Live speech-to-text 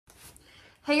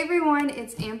Hey everyone,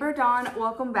 it's Amber Dawn.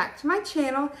 Welcome back to my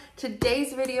channel.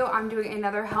 Today's video, I'm doing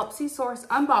another Helpsy source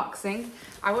unboxing.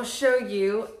 I will show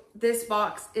you, this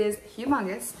box is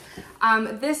humongous.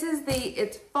 This is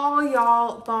it's Fall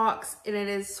Y'all box, and it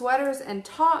is sweaters and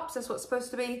tops. That's what it's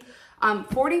supposed to be.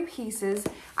 40 pieces.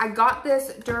 I got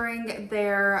this during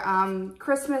their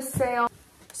Christmas sale.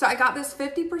 So I got this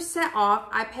 50% off.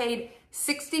 I paid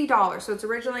 $60. So it's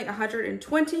originally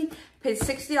 $120. Paid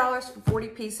 $60 for 40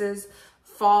 pieces.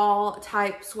 Fall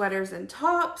type sweaters and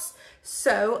tops.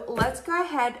 So let's go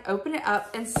ahead, open it up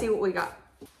and see what we got.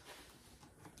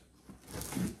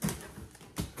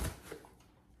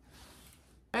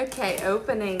 Okay,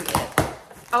 opening it.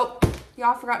 Oh,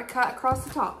 y'all forgot to cut across the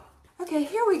top. Okay,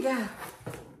 here we go.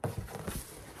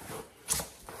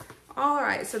 All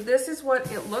right, so this is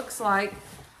what it looks like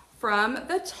from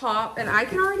the top, and I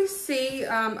can already see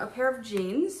a pair of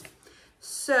jeans.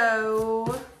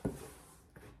 So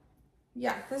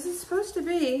yeah, this is supposed to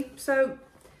be, so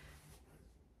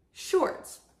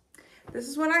shorts. This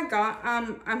is what I got.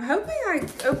 I'm hoping I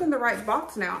opened the right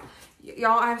box now.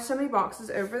 Y'all, I have so many boxes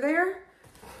over there.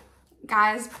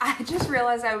 Guys, I just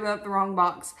realized I opened up the wrong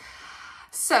box.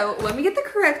 So let me get the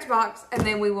correct box and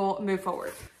then we will move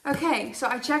forward. Okay, so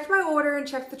I checked my order and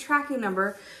checked the tracking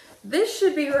number. This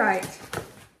should be right.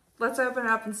 Let's open it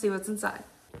up and see what's inside.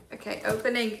 Okay,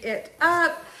 opening it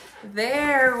up.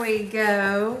 There we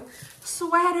go.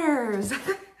 Sweaters.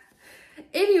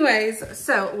 Anyways,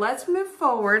 so let's move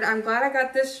forward. I'm glad I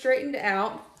got this straightened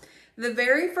out. The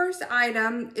very first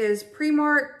item is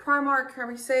Primark,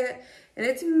 however you say it, and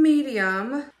it's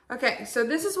medium. Okay, so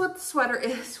this is what the sweater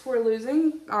is. We're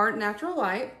losing our natural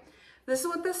light. This is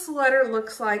what the sweater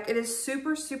looks like. It is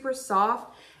super, super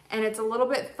soft, and it's a little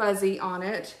bit fuzzy on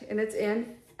it, and it's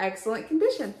in excellent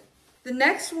condition. The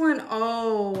next one,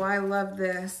 oh, I love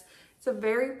this. It's a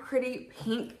very pretty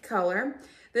pink color.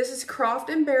 This is Croft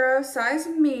 & Barrow, size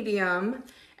medium,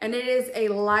 and it is a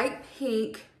light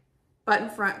pink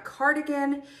button front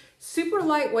cardigan. Super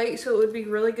lightweight, so it would be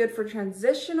really good for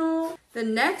transitional. The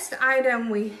next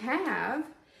item we have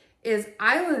is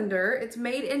Islander. It's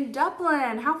made in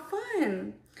Dublin. How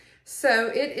fun. So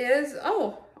it is,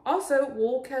 oh, also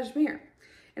wool cashmere.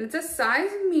 And it's a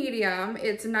size medium.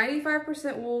 It's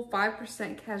 95% wool,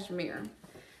 5% cashmere.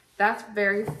 That's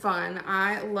very fun.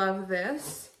 I love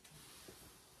this.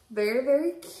 Very,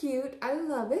 very cute. I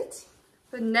love it.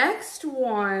 The next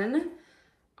one,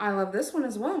 I love this one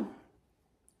as well,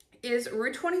 is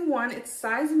Rue 21. It's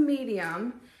size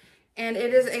medium, and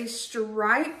it is a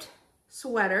striped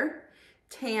sweater,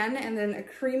 tan, and then a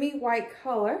creamy white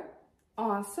color.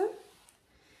 Awesome.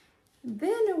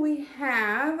 Then we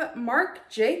have Marc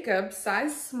Jacobs,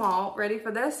 size small. Ready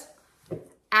for this?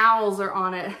 Owls are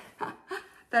on it.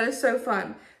 That is so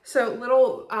fun. So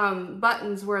little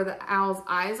buttons where the owl's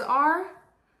eyes are.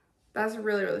 That's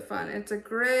really, really fun. It's a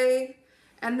gray.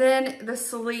 And then the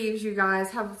sleeves, you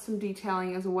guys, have some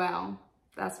detailing as well.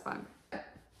 That's fun.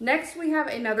 Next, we have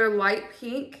another light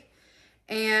pink.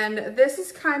 And this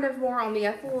is kind of more on the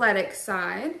athletic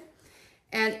side.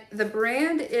 And the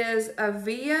brand is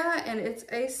Avia, and it's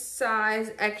a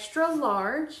size extra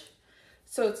large.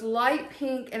 So it's light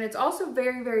pink, and it's also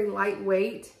very, very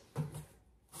lightweight.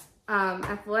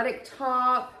 Athletic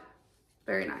top,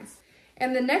 very nice.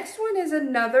 And the next one is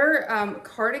another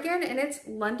cardigan, and it's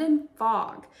London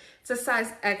Fog. It's a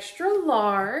size extra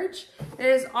large. It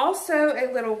is also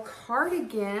a little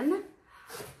cardigan.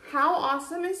 How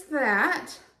awesome is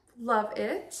that? Love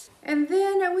it. And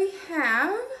then we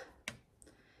have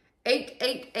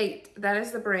 888. That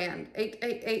is the brand.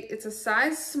 888. It's a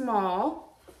size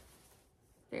small.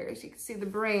 There, as you can see the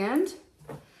brand.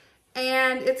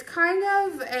 And it's kind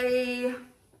of a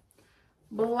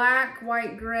black,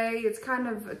 white, gray. It's kind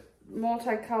of a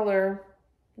multicolor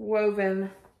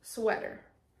woven sweater.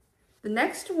 The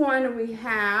next one we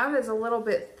have is a little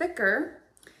bit thicker,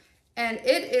 and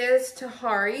it is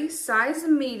Tahari, size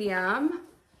medium.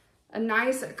 A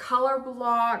nice color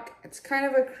block. It's kind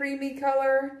of a creamy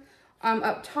color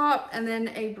up top, and then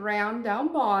a brown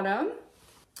down bottom.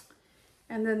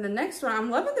 And then the next one, I'm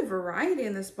loving the variety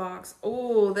in this box.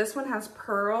 Oh, this one has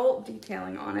pearl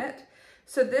detailing on it.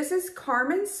 So this is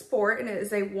Carmen Sport, and it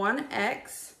is a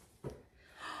 1X.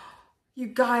 You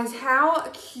guys, how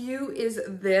cute is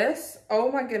this?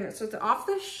 Oh my goodness. So it's an off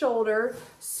the shoulder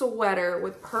sweater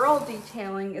with pearl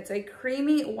detailing. It's a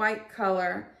creamy white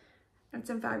color. It's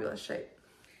in fabulous shape.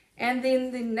 And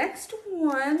then the next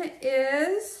one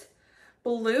is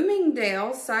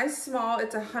Bloomingdale, size small.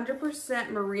 It's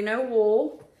 100% merino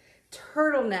wool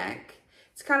turtleneck.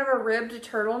 It's kind of a ribbed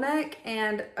turtleneck,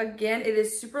 and again, it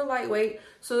is super lightweight,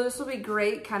 so this will be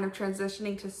great kind of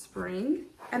transitioning to spring.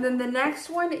 And then the next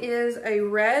one is a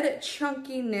red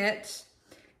chunky knit.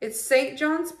 It's St.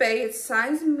 John's Bay, it's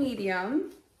size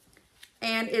medium.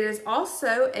 And it is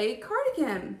also a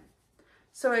cardigan.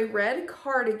 So a red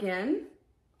cardigan,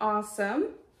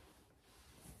 awesome.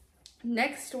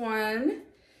 Next one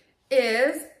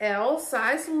is L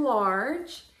size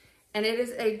large. And it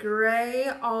is a gray,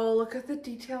 oh, look at the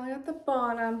detailing at the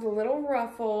bottom, the little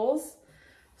ruffles.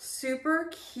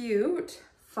 Super cute,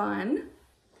 fun.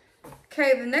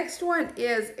 Okay, the next one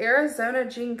is Arizona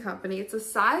Jean Company. It's a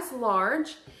size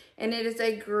large, and it is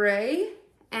a gray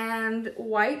and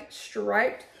white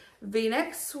striped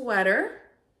V-neck sweater.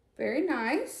 Very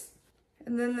nice.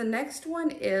 And then the next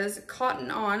one is Cotton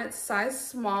On. It's size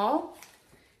small,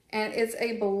 and it's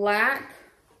a black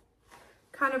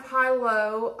kind of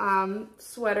high-low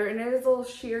sweater, and it is a little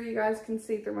sheer. You guys can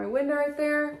see through my window right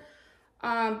there,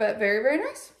 but very, very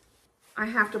nice. I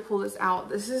have to pull this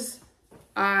out.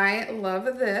 I love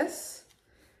this.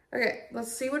 Okay,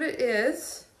 let's see what it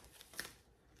is.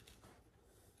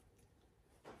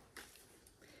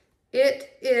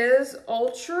 It is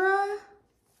Ultra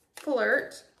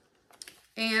Flirt,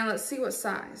 and let's see what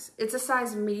size. It's a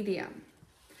size medium.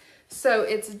 So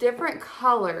it's different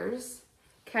colors,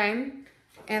 okay?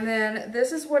 And then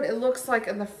this is what it looks like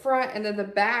in the front, and then the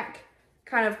back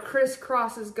kind of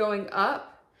crisscrosses going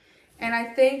up. And I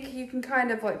think you can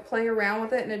kind of like play around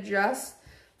with it and adjust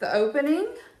the opening.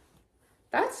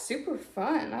 That's super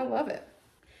fun. I love it.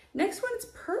 Next one's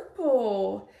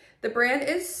purple. The brand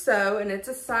is So, and it's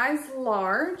a size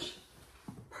large.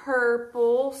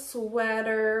 Purple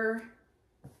sweater.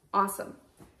 Awesome.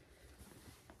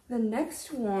 The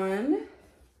next one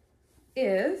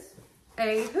is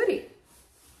a hoodie.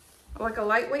 Like a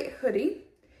lightweight hoodie.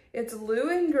 It's blue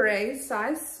and gray,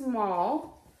 size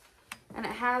small. And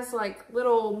it has like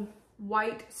little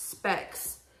white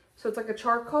specks. So it's like a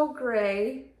charcoal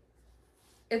gray.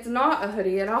 It's not a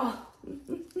hoodie at all.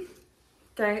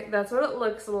 Okay, that's what it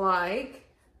looks like.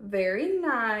 Very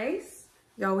nice.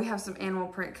 Y'all, we have some animal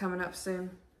print coming up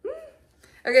soon.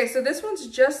 Okay, so this one's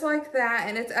just like that,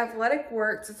 and it's Athletic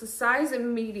Works. It's a size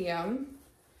medium.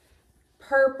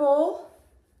 Purple,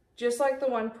 just like the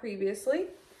one previously.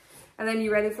 And then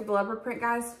you ready for the leopard print,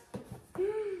 guys?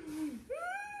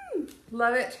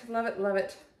 Love it, love it, love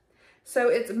it. So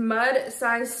it's mud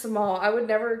size small. I would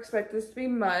never expect this to be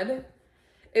mud.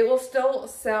 It will still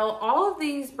sell all of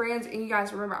these brands. And you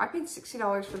guys remember, I paid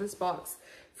 $60 for this box.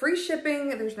 Free shipping,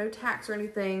 there's no tax or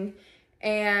anything.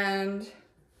 And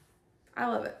I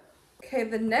love it. Okay,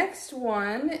 the next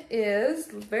one is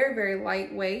very, very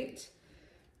lightweight.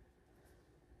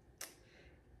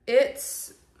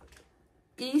 It's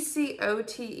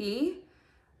ECOTE.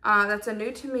 That's a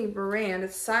new to me brand.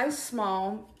 It's size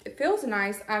small. It feels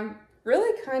nice. I'm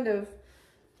really kind of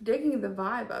digging the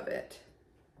vibe of it.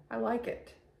 I like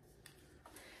it.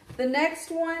 The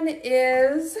next one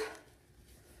is,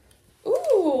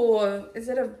 ooh, is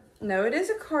it a, no, it is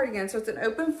a cardigan. So it's an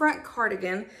open front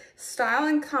cardigan.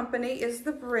 Style & Company is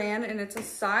the brand, and it's a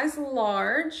size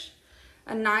large.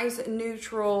 A nice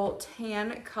neutral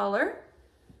tan color.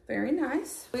 Very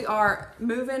nice. We are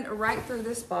moving right through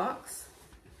this box.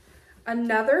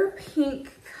 Another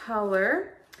pink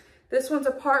color. This one's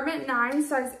Apartment 9,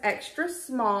 size extra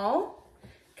small.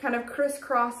 Kind of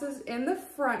crisscrosses in the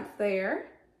front there.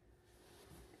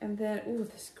 And then, ooh,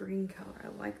 this green color. I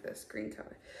like this green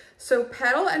color. So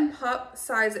Petal and Pup,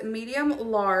 size medium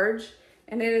large.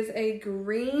 And it is a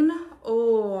green.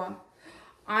 Oh,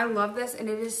 I love this. And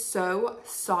it is so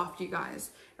soft, you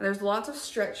guys. And there's lots of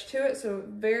stretch to it. So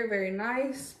very, very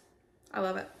nice. I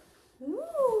love it.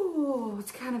 Ooh,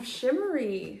 it's kind of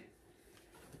shimmery.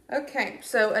 Okay,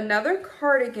 so another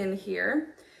cardigan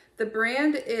here. The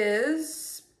brand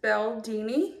is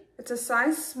Beldini. It's a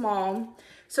size small.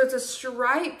 So it's a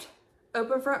striped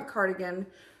open front cardigan,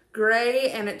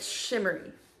 gray, and it's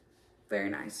shimmery. Very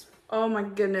nice. Oh my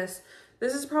goodness.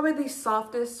 This is probably the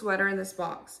softest sweater in this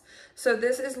box. So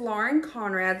this is Lauren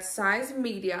Conrad, size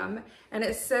medium, and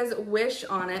it says Wish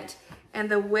on it. And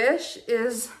the Wish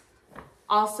is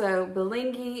also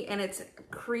Belingi, and it's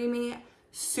creamy,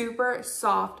 super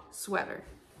soft sweater.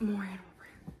 More animal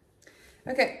print.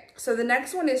 Okay, so the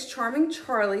next one is Charming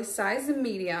Charlie, size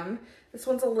medium. This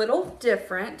one's a little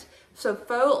different. So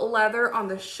faux leather on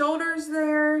the shoulders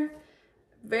there.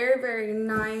 Very, very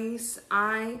nice.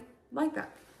 I like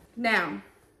that. Now,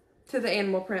 to the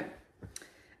animal print.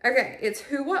 Okay, it's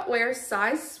Who What Wear,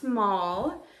 size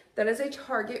small. That is a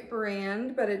Target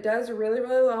brand, but it does really,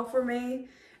 really well for me.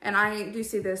 And I do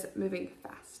see this moving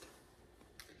fast.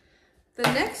 The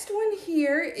next one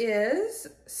here is,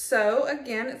 so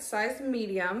again, it's size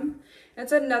medium.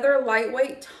 It's another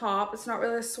lightweight top. It's not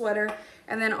really a sweater.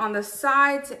 And then on the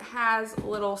sides, it has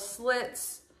little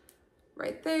slits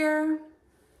right there.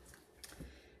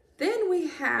 Then we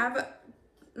have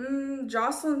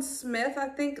Jocelyn Smith. I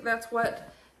think that's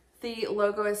what the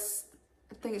logo is.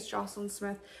 I think it's Jocelyn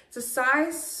Smith. It's a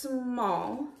size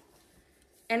small.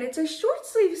 And it's a short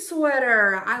sleeve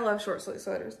sweater. I love short sleeve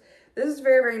sweaters. This is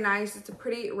very, very nice. It's a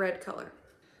pretty red color.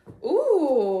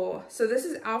 Ooh, so this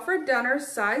is Alfred Dunner,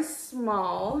 size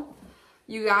small.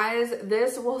 You guys,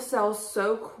 this will sell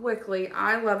so quickly.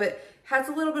 I love it. Has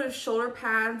a little bit of shoulder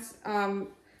pads.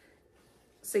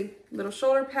 See, little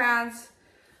shoulder pads.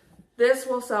 This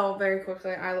will sell very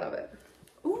quickly. I love it.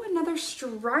 Ooh, another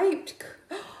striped.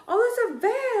 Oh, that's a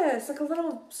vest, like a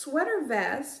little sweater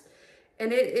vest.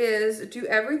 And it is Do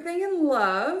Everything in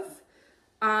Love.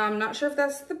 I'm not sure if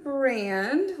that's the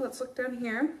brand. Let's look down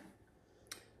here.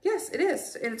 Yes, it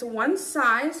is. And it's a one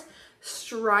size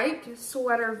striped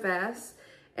sweater vest.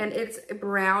 And it's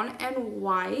brown and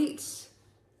white.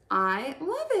 I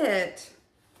love it.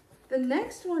 The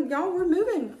next one, y'all, we're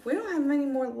moving. We don't have many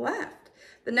more left.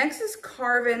 The next is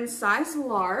Carvin, size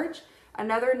large.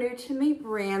 Another new to me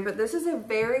brand, but this is a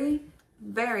very,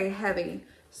 very heavy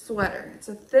sweater. It's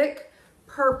a thick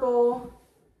purple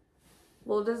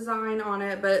little design on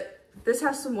it, but this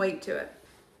has some weight to it.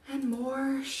 And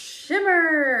more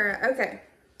shimmer. Okay,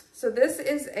 so this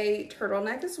is a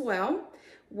turtleneck as well.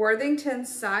 Worthington,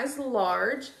 size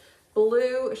large,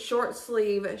 blue short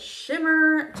sleeve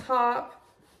shimmer top.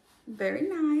 Very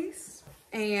nice.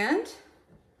 And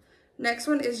next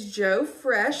one is Joe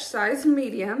Fresh, size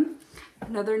medium.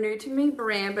 Another new to me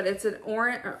brand, but it's an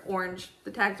orange,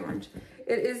 the tag's orange.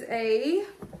 It is a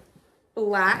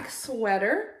black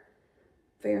sweater.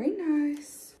 Very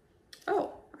nice.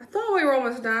 Oh, I thought we were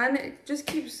almost done. It just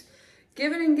keeps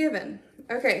giving and giving.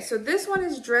 Okay, so this one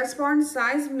is Dress Barn,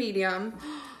 size medium.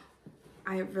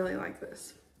 I really like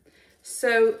this.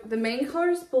 So the main color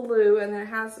is blue, and then it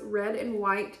has red and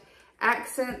white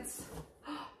accents.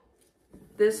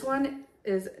 This one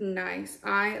is nice.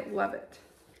 I love it.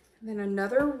 And then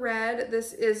another red.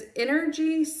 This is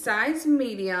Energy, size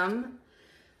medium.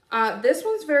 This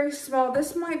one's very small.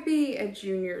 This might be a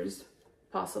junior's,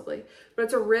 possibly. But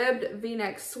it's a ribbed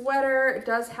V-neck sweater. It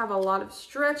does have a lot of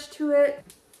stretch to it.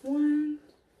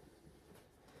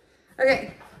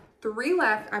 Okay, 3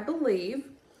 left, I believe.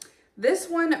 This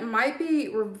one might be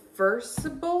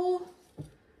reversible.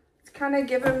 It's kind of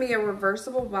giving me a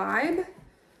reversible vibe.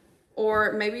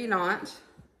 Or maybe not.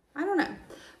 I don't know.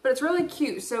 But it's really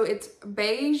cute. So it's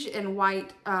beige and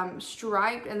white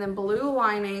striped and then blue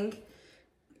lining.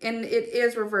 And it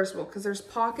is reversible because there's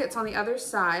pockets on the other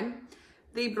side.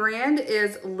 The brand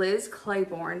is Liz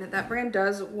Claiborne. That brand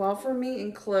does well for me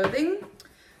in clothing.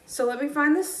 So let me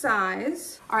find the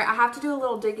size. All right, I have to do a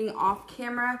little digging off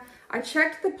camera. I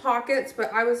checked the pockets,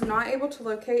 but I was not able to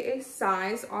locate a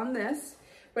size on this.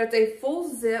 But it's a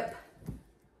full zip,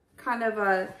 kind of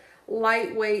a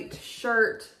lightweight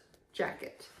shirt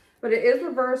jacket. But it is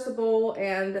reversible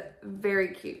and very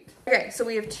cute. Okay, so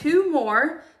we have 2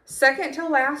 more. Second to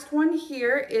last one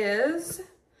here is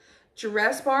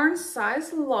Dress Barn,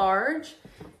 size large.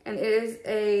 And it is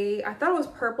a, I thought it was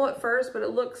purple at first, but it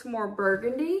looks more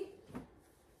burgundy.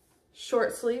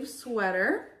 Short sleeve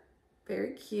sweater.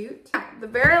 Very cute. The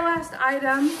very last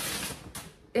item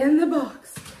in the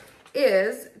box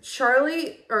is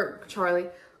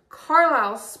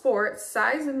Carlisle Sports,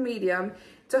 size medium.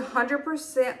 It's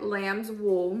 100% lamb's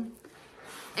wool.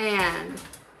 And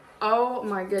oh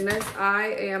my goodness, I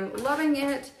am loving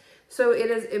it. So it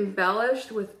is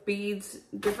embellished with beads,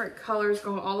 different colors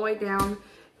going all the way down.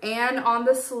 And on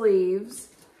the sleeves,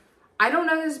 I don't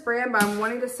know this brand, but I'm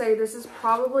wanting to say this is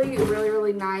probably really,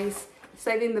 really nice.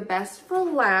 Saving the best for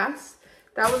last.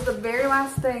 That was the very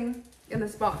last thing in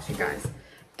this box, you guys.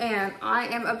 And I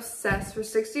am obsessed for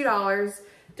 $60.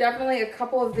 Definitely a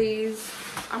couple of these.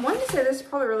 I'm wanting to say this is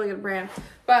probably a really good brand,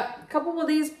 but a couple of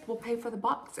these will pay for the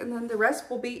box and then the rest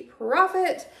will be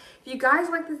profit. If you guys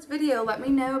like this video, let me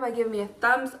know by giving me a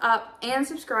thumbs up and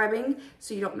subscribing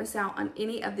so you don't miss out on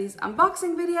any of these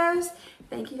unboxing videos.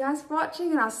 Thank you guys for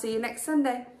watching and I'll see you next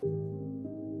Sunday.